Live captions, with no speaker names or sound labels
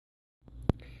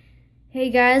Hey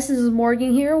guys, this is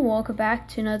Morgan here. Welcome back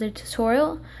to another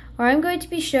tutorial where I'm going to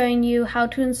be showing you how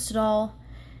to install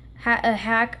a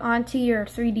hack onto your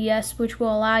 3DS, which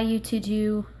will allow you to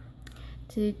do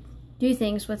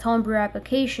things with Homebrew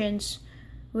applications,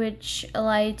 which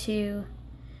allow you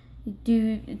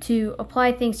to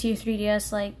apply things to your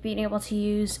 3DS, like being able to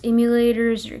use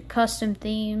emulators or custom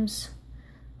themes,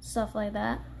 stuff like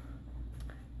that.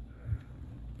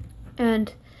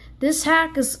 And this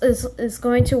hack is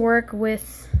going to work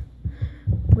with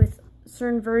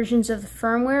certain versions of the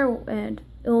firmware, and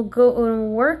it'll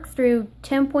work through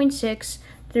 10.6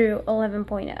 through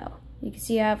 11.0. You can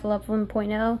see I have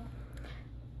 11.0.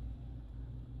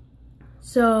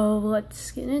 So let's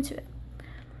get into it.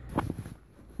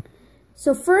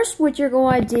 So first, what you're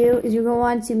going to do is you're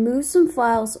going to move some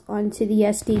files onto the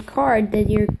SD card that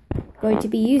you're going to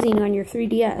be using on your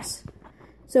 3DS.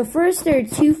 So first, there are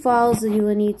two files that you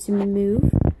will need to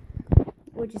move,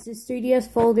 which is this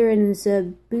 3DS folder and this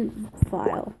boot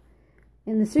file.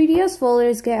 And the 3DS folder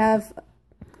is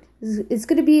it's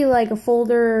going to be like a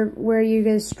folder where you're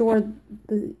going to store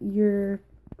your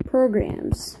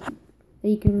programs that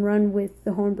you can run with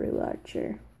the Homebrew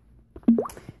launcher.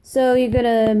 So you're going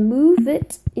to move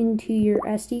it into your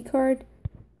SD card.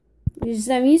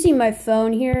 I'm using my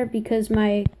phone here because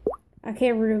my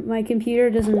computer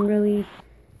doesn't really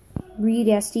read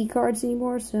SD cards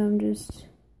anymore, so I'm just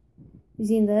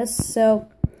using this.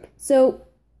 So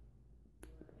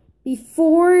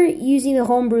before using the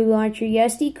Homebrew launcher, your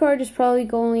SD card is probably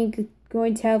going to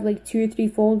have like 2 or 3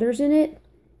 folders in it.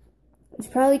 It's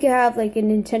probably going to have like a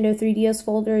Nintendo 3DS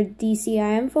folder, a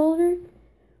DCIM folder.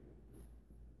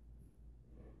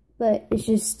 But it's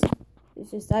just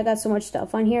I got so much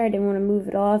stuff on here, I didn't want to move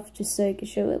it off just so I could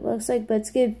show what it looks like. But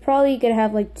it's probably going to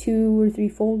have like 2 or 3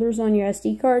 folders on your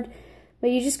SD card. But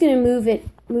you're just going to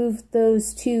move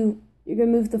those two, you're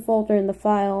going to move the folder and the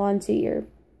file onto your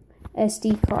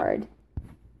SD card.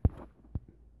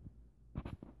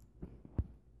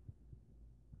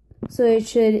 So it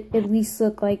should at least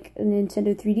look like a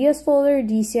Nintendo 3DS folder,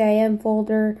 DCIM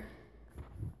folder,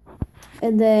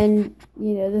 and then,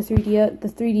 you know, the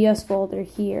 3DS folder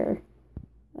here.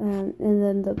 And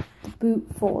then the boot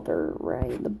folder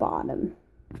right at the bottom.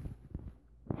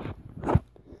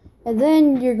 And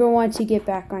then you're going to want to get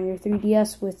back on your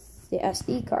 3DS with the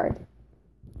SD card.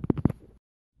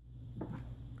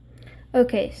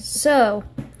 Okay, so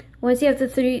once you have the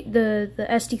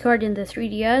SD card in the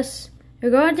 3DS, you're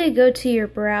going to go to your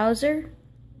browser.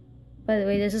 By the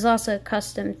way, this is also a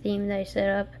custom theme that I set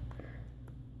up.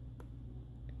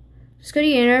 Just go to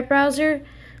your internet browser,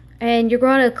 and you're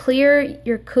going to clear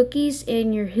your cookies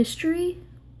and your history.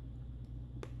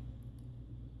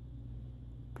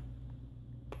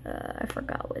 I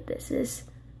forgot what this is.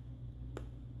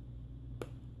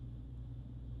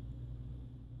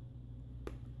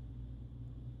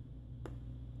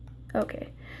 Okay,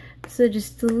 so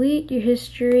just delete your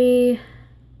history.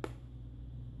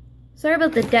 Sorry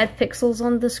about the dead pixels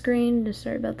on the screen, just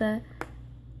sorry about that.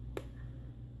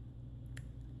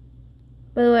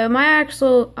 By the way, I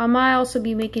might also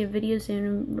be making a video soon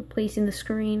and replacing the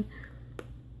screen.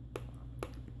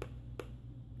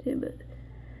 But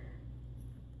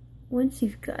once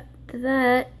you've got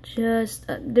that, just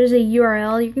there's a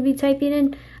URL you can be typing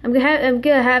in. I'm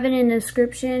gonna have it in the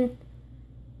description,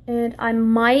 and I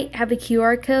might have a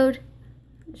QR code.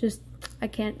 Just I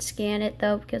can't scan it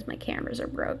though because my cameras are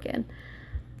broken.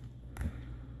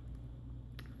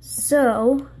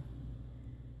 So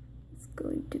it's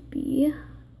going to be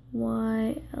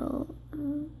YL.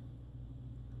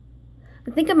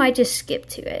 I think I might just skip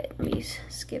to it. Let me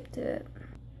skip to it.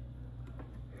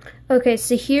 Okay,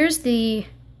 so here's the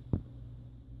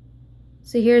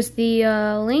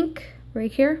link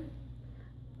right here.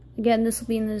 Again, this will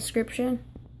be in the description.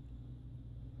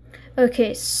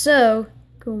 Okay, so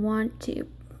go want to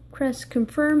press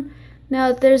confirm.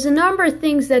 Now, there's a number of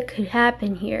things that could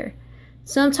happen here.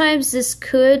 Sometimes this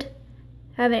could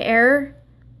have an error,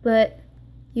 but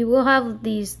you will have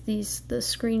the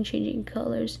screen changing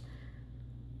colors.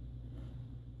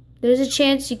 There's a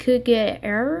chance you could get an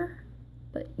error.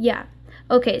 But yeah,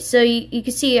 okay, so you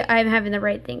can see I'm having the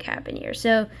right thing happen here.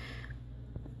 So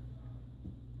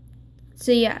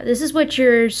yeah, this is what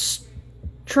you're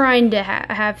trying to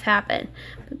have happen.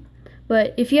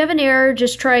 But if you have an error,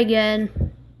 just try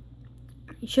again.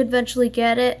 You should eventually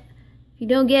get it. If you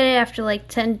don't get it after like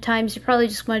 10 times, you probably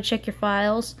just want to check your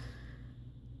files.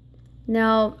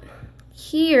 Now,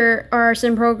 here are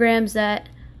some programs that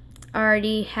I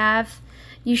already have.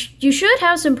 You should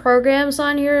have some programs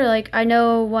on here. Like, I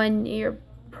know one you're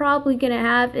probably gonna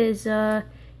have is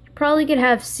probably could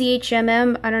have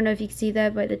CHMM. I don't know if you can see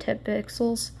that by the 10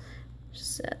 pixels.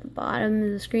 Just at the bottom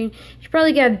of the screen. You should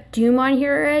probably have Doom on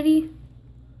here already.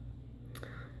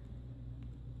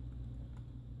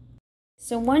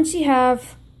 So once you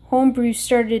have Homebrew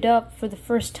started up for the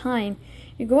first time,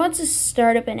 you're going to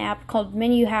start up an app called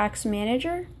menuhax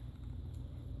Manager.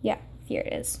 Yeah, here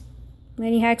it is.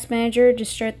 menuhax Manager,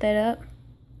 just start that up.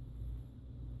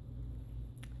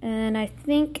 And I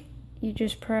think you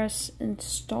just press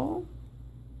install.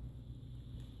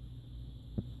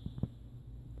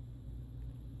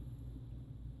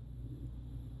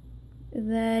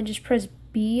 And then just press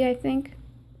B, I think.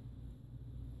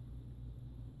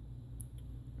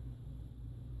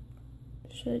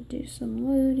 Should do some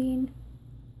loading.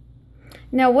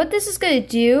 Now what this is going to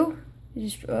do,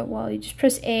 is you just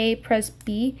press A, press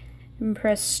B, and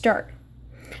press start.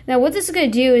 Now what this is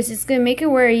going to do is it's going to make it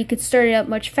where you could start it up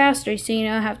much faster, so you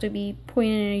don't have to be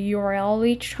putting in a URL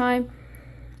each time.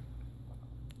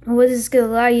 And what this is going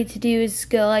to allow you to do is it's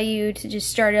going to allow you to just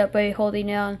start it up by holding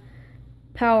down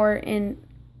power and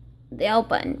the L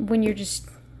button when you're just,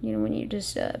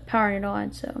 powering it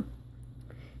on. So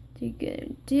what you're going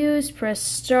to do is press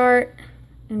start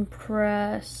and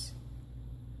press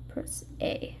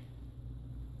A.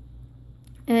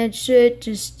 And it should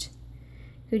just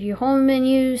go to your home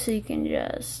menu, so you can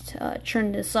just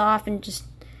turn this off and just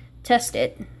test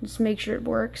it. Just make sure it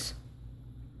works.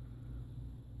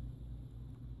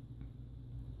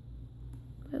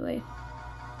 By the way.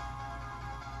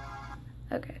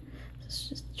 Okay, let's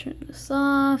just turn this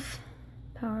off.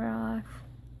 Power off.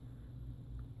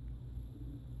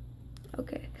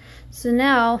 Okay, so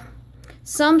now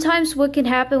sometimes what can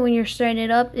happen when you're starting it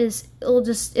up is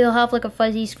it'll have like a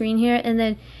fuzzy screen here, and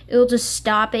then it'll just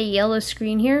stop a yellow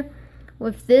screen here.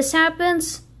 If this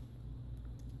happens,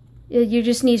 you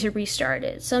just need to restart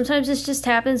it. Sometimes this just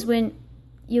happens when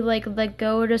you let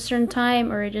go at a certain time,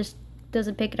 or it just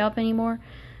doesn't pick it up anymore.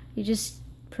 You just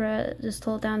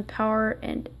hold down power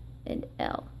and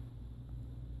L.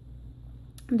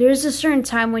 There's a certain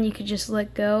time when you could just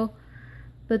let go,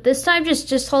 but this time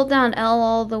just hold down L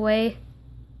all the way.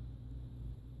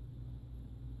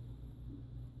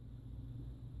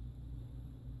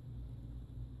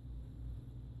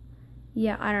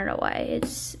 Yeah, I don't know why.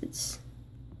 It's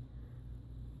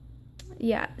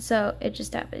yeah, so it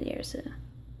just happened here. So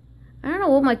I don't know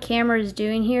what my camera is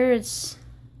doing here.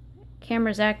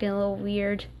 Camera's acting a little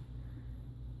weird.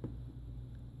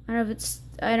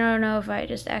 I don't know if I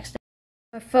just accidentally,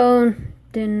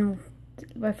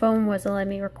 my phone wasn't letting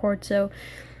me record, so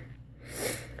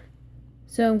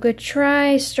I'm gonna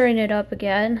try starting it up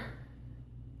again,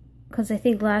 because I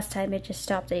think last time it just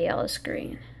stopped a yellow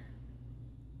screen.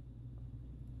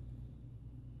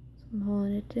 I'm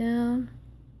holding it down.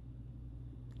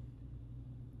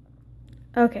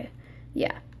 Okay,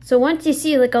 yeah. So once you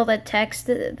see all that text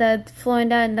that's flowing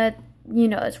down, that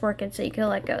it's working, so you can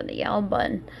let go of the yellow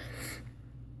button.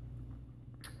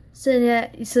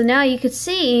 So now you could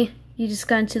see you just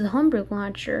got into the Homebrew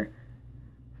launcher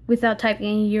without typing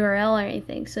any URL or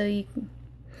anything. So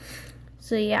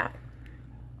yeah.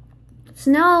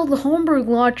 So now the Homebrew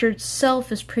launcher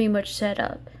itself is pretty much set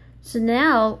up. So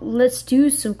now let's do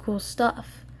some cool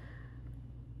stuff.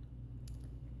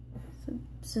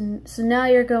 So now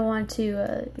you're going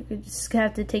to you just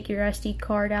have to take your SD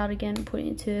card out again and put it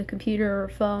into a computer or a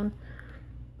phone.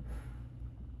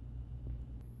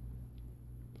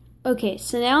 Okay,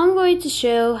 so now I'm going to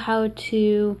show how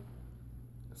to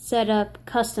set up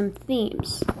custom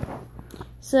themes.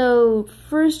 So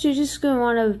first you're just going to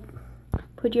want to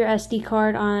put your SD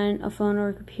card on a phone or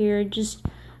a computer. Just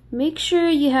make sure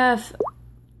you have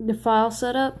the file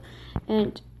set up,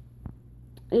 and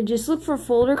just look for a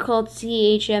folder called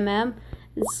CHMM.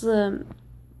 It's a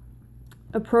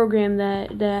program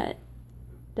that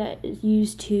is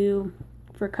used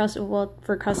for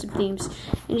custom themes.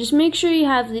 And just make sure you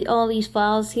have all these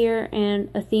files here and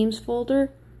a themes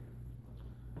folder.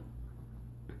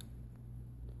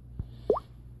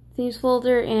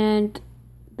 And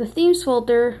the themes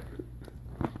folder,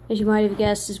 as you might have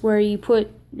guessed, is where you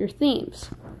put your themes.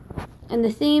 And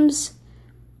the themes,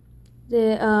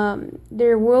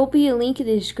 there will be a link in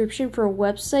the description for a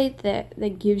website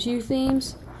that gives you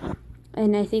themes,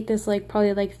 and I think there's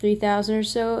probably 3,000 or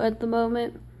so at the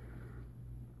moment.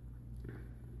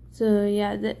 So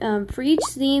yeah, for each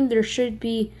theme there should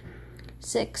be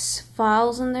 6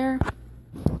 files in there.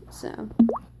 So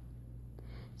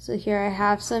here I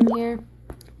have some here,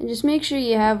 and just make sure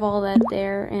you have all that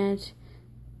there. And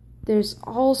there's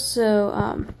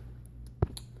also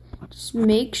just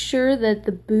make sure that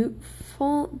the boot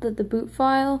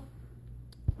file,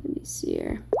 let me see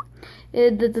here,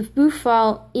 the boot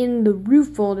file in the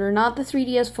root folder, not the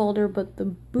 3DS folder, but the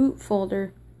boot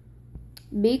folder.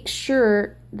 Make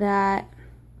sure that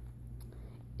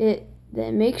it's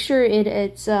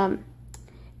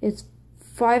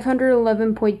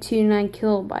 511.29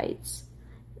 kilobytes,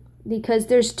 because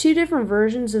there's two different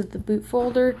versions of the boot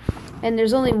folder, and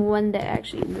there's only one that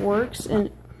actually works,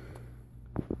 and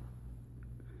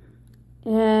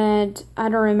I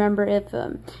don't remember if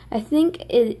I think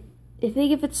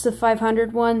if it's the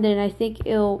 500 one, then I think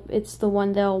it's the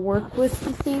one that'll work with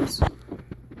the themes.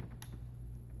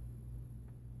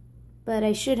 But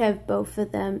I should have both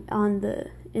of them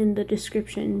in the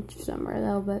description somewhere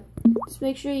though. But just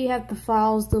make sure you have the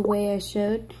files the way I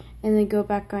showed, and then go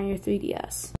back on your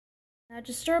 3DS. Now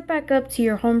just start back up to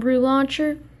your Homebrew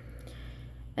launcher,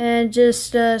 and just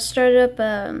start up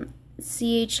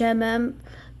CHMM.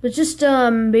 But just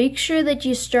make sure that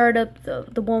you start up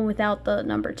the one without the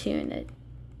number 2 in it,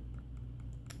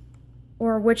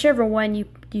 or whichever one you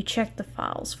check the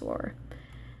files for.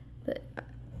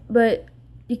 But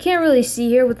you can't really see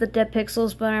here with the dead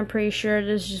pixels, but I'm pretty sure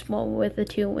there's just one with a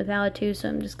 2 and without a 2, so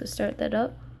I'm just gonna start that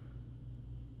up.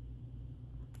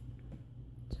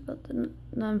 It's about the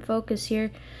non-focus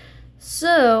here.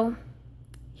 So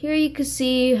here you can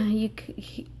see you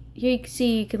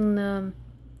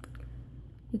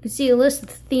can see a list of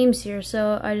themes here.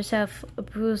 So I just have a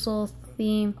Bruzel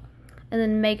theme, and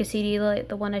then Mega CD, like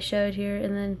the one I showed here,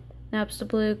 and then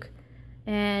Napstablook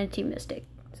and Team Mystic.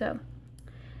 So,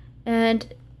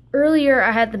 and earlier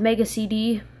I had the Mega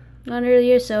CD on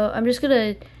earlier, so I'm just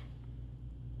gonna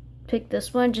pick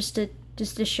this one just to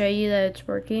show you that it's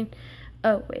working.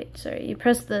 Oh wait, sorry. You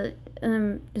press the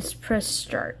just press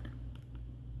start.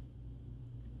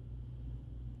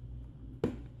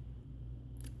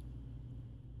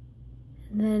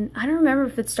 And then, I don't remember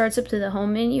if it starts up to the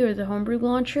home menu or the Homebrew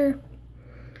launcher.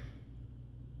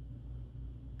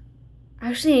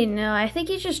 Actually, no, I think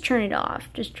you just turn it off.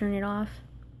 Just turn it off.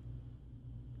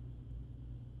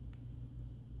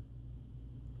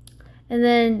 And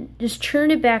then just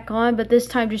turn it back on, but this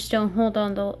time just don't hold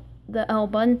on the L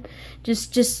button.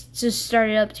 Just start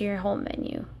it up to your home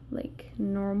menu, like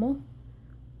normal.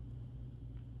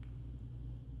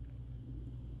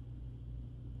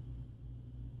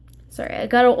 Sorry, I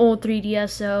got an old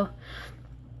 3DS, so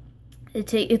it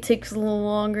takes a little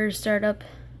longer to start up.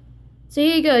 So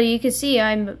here you go. You can see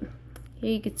I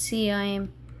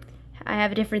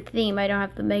have a different theme. I don't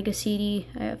have the Mega CD.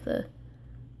 I have the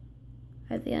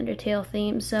Undertale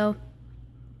theme. So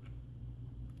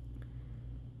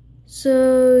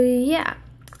yeah.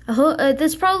 I hope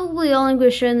that's probably all I'm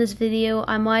going to show in this video.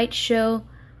 I might show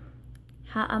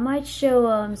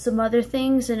some other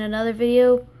things in another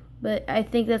video. But I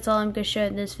think that's all I'm going to show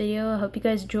in this video. I hope you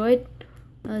guys enjoyed.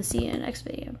 I'll see you in the next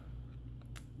video.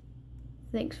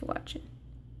 Thanks for watching.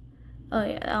 Oh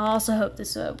yeah, I also hope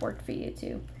this worked for you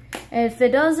too. And if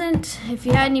it doesn't, if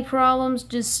you had any problems,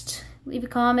 just leave a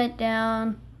comment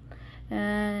down,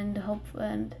 and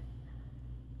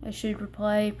I should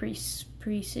reply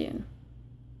pretty soon.